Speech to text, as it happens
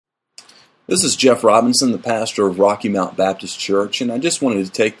This is Jeff Robinson, the pastor of Rocky Mount Baptist Church, and I just wanted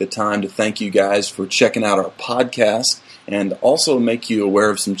to take the time to thank you guys for checking out our podcast and also make you aware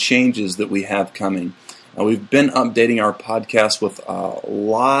of some changes that we have coming. We've been updating our podcast with a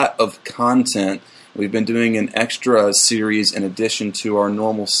lot of content. We've been doing an extra series in addition to our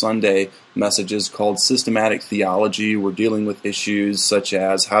normal Sunday messages called Systematic Theology. We're dealing with issues such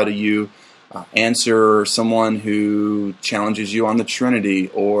as how do you answer someone who challenges you on the Trinity,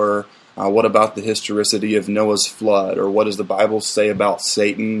 or what about the historicity of Noah's flood? Or what does the Bible say about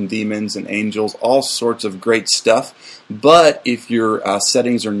Satan, demons, and angels? All sorts of great stuff. But if your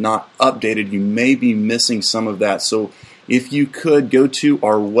settings are not updated, you may be missing some of that. So if you could go to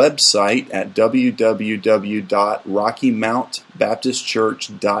our website at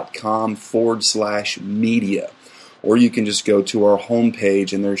www.rockymountbaptistchurch.com/media. Or you can just go to our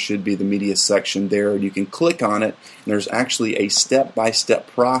homepage and there should be the media section there. You can click on it, and there's actually a step-by-step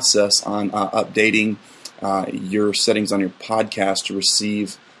process on updating your settings on your podcast to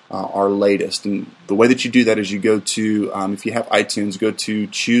receive our latest. And the way that you do that is you go to, if you have iTunes, go to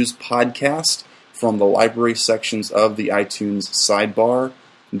Choose Podcast from the library sections of the iTunes sidebar.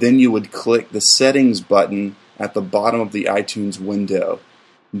 Then you would click the Settings button at the bottom of the iTunes window.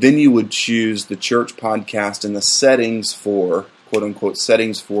 Then you would choose the church podcast and the settings for, quote-unquote,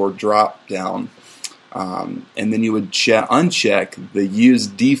 settings for drop-down. And then you would uncheck the use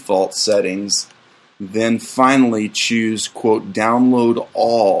default settings. Then finally choose, quote, download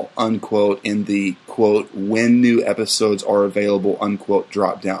all, unquote, in the, quote, when new episodes are available, unquote,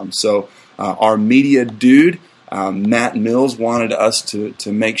 drop-down. So our media dude, Matt Mills, wanted us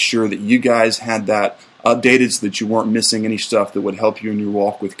to make sure that you guys had that updated so that you weren't missing any stuff that would help you in your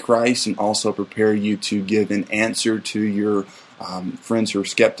walk with Christ and also prepare you to give an answer to your friends who are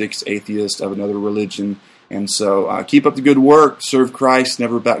skeptics, atheists of another religion. And so keep up the good work, serve Christ,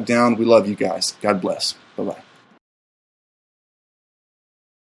 never back down. We love you guys. God bless. Bye-bye.